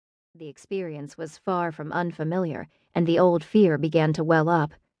The experience was far from unfamiliar, and the old fear began to well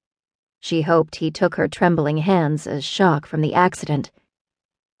up. She hoped he took her trembling hands as shock from the accident.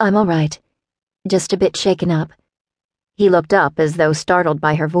 "I'm all right. Just a bit shaken up." He looked up as though startled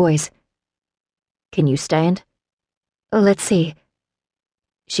by her voice. "Can you stand?" "Let's see."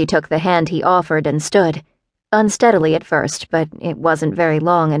 She took the hand he offered and stood, unsteadily at first, but it wasn't very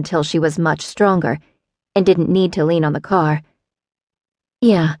long until she was much stronger and didn't need to lean on the car.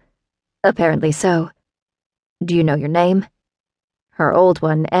 "Yeah, apparently so." "Do you know your name?" "Her old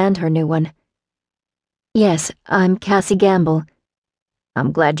one and her new one." "Yes, I'm Cassie Gamble."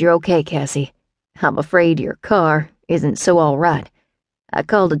 "I'm glad you're okay, Cassie. I'm afraid your car isn't so all right. I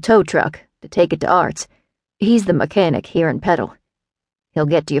called a tow truck to take it to Art's. He's the mechanic here in Petal. He'll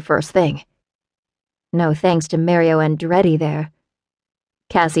get to you first thing." No thanks to Mario Andretti there.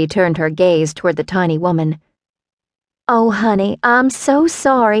 Cassie turned her gaze toward the tiny woman. "Oh, honey, I'm so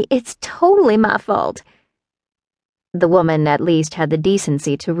sorry. It's totally my fault." The woman at least had the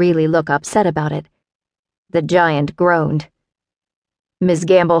decency to really look upset about it. The giant groaned. "Ms.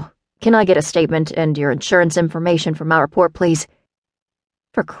 Gamble, can I get a statement and your insurance information for my report, please?"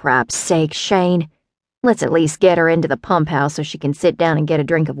 "For crap's sake, Shane. Let's at least get her into the pump house so she can sit down and get a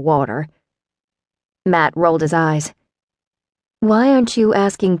drink of water." Matt rolled his eyes. "Why aren't you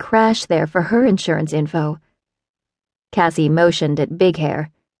asking Crash there for her insurance info?" Cassie motioned at Big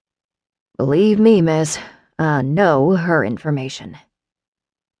Hair. "Believe me, miss, I know her information."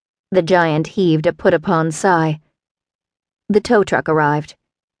 The giant heaved a put-upon sigh. The tow truck arrived.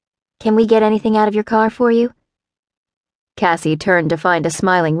 "Can we get anything out of your car for you?" Cassie turned to find a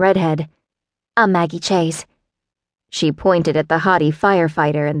smiling redhead. "I'm Maggie Chase." She pointed at the haughty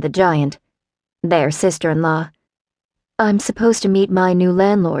firefighter and the giant, their sister-in-law. "I'm supposed to meet my new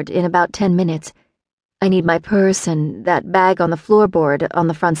landlord in about 10 minutes. I need my purse and that bag on the floorboard on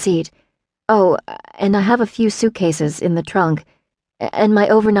the front seat. Oh, and I have a few suitcases in the trunk, and my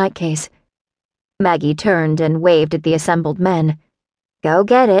overnight case." Maggie turned and waved at the assembled men. "Go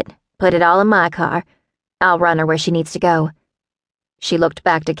get it. Put it all in my car. I'll run her where she needs to go." She looked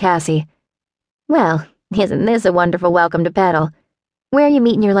back to Cassie. "Well, isn't this a wonderful welcome to Petal? Where are you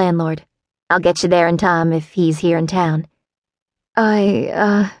meeting your landlord? I'll get you there in time if he's here in town."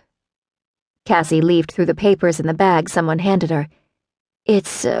 Cassie leafed through the papers in the bag someone handed her.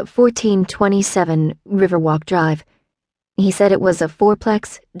 "It's 1427 Riverwalk Drive. He said it was a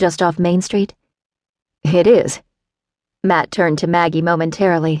fourplex just off Main Street." "It is." Matt turned to Maggie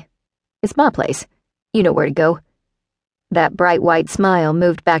momentarily. "It's my place. You know where to go." That bright white smile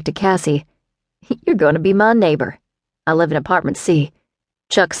moved back to Cassie. "You're going to be my neighbor. I live in apartment C.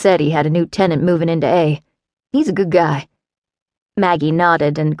 Chuck said he had a new tenant moving into A. He's a good guy." Maggie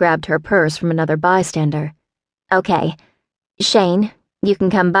nodded and grabbed her purse from another bystander. "Okay. Shane, you can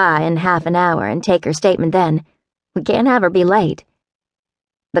come by in half an hour and take her statement then. We can't have her be late."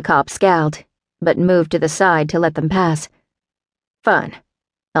 The cop scowled, but moved to the side to let them pass. "Fine.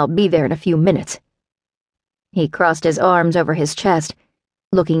 I'll be there in a few minutes." He crossed his arms over his chest,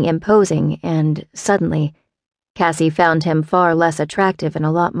 looking imposing, and suddenly, Cassie found him far less attractive and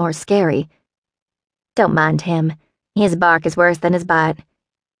a lot more scary. "Don't mind him. His bark is worse than his bite."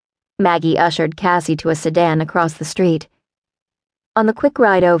 Maggie ushered Cassie to a sedan across the street. On the quick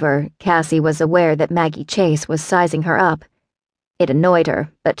ride over, Cassie was aware that Maggie Chase was sizing her up. It annoyed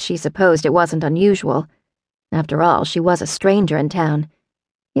her, but she supposed it wasn't unusual. After all, she was a stranger in town.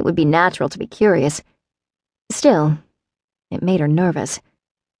 It would be natural to be curious. Still, it made her nervous.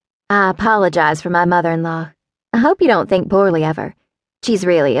 "I apologize for my mother-in-law. I hope you don't think poorly of her. She's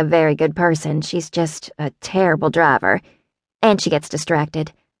really a very good person. She's just a terrible driver, and she gets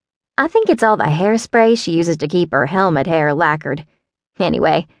distracted. I think it's all the hairspray she uses to keep her helmet hair lacquered.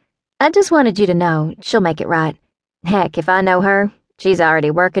 Anyway, I just wanted you to know she'll make it right. Heck, if I know her, she's already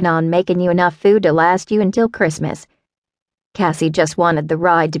working on making you enough food to last you until Christmas." Cassie just wanted the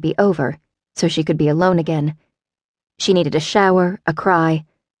ride to be over, so she could be alone again. She needed a shower, a cry,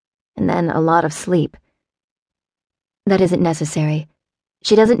 and then a lot of sleep. "That isn't necessary.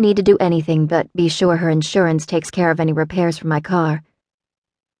 She doesn't need to do anything but be sure her insurance takes care of any repairs for my car."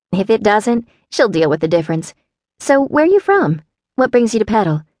 "If it doesn't, she'll deal with the difference. So where are you from? What brings you to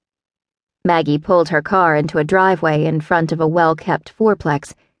Petal?" Maggie pulled her car into a driveway in front of a well-kept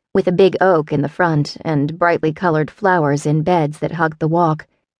fourplex, with a big oak in the front and brightly colored flowers in beds that hugged the walk.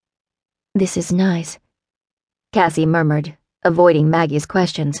 "This is nice," Cassie murmured, avoiding Maggie's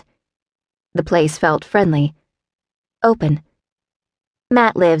questions. The place felt friendly. Open.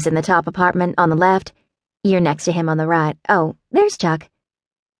 "Matt lives in the top apartment on the left. You're next to him on the right. Oh, there's Chuck."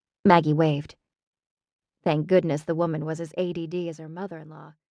 Maggie waved. Thank goodness the woman was as ADD as her mother-in-law.